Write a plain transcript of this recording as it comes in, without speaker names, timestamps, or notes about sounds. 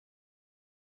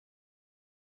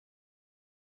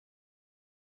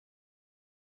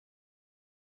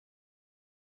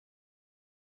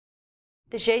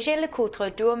The Jaeger-LeCoultre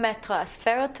Duomètre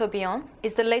Sphérotourbillon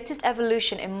is the latest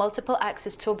evolution in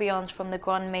multiple-axis tourbillons from the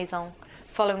Grande Maison,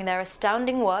 following their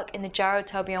astounding work in the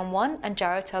Gyro-Tourbillon 1 and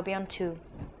Gyro-Tourbillon 2.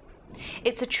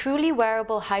 It's a truly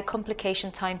wearable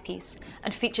high-complication timepiece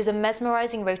and features a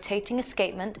mesmerizing rotating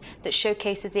escapement that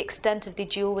showcases the extent of the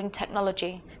dual-wing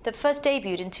technology that first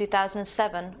debuted in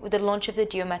 2007 with the launch of the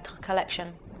Duomètre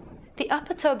collection. The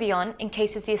upper tourbillon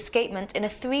encases the escapement in a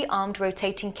three-armed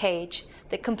rotating cage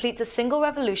that completes a single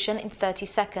revolution in 30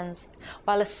 seconds,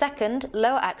 while a second,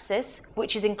 lower axis,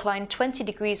 which is inclined 20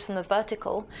 degrees from the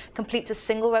vertical, completes a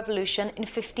single revolution in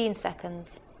 15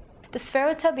 seconds. The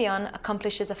Sphérotourbillon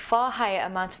accomplishes a far higher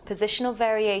amount of positional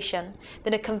variation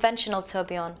than a conventional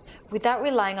tourbillon, without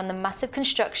relying on the massive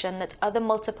construction that other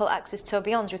multiple-axis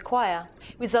tourbillons require,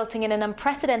 resulting in an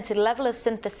unprecedented level of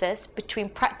synthesis between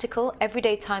practical,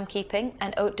 everyday timekeeping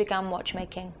and haute de gamme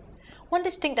watchmaking. One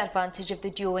distinct advantage of the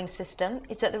dual-wing system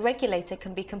is that the regulator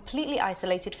can be completely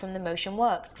isolated from the motion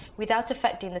works without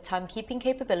affecting the timekeeping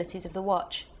capabilities of the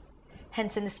watch.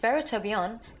 Hence, in the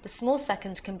Sphérotourbillon, the small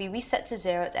seconds can be reset to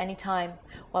 0 at any time,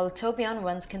 while the tourbillon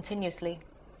runs continuously.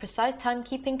 Precise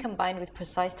timekeeping combined with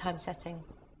precise time setting.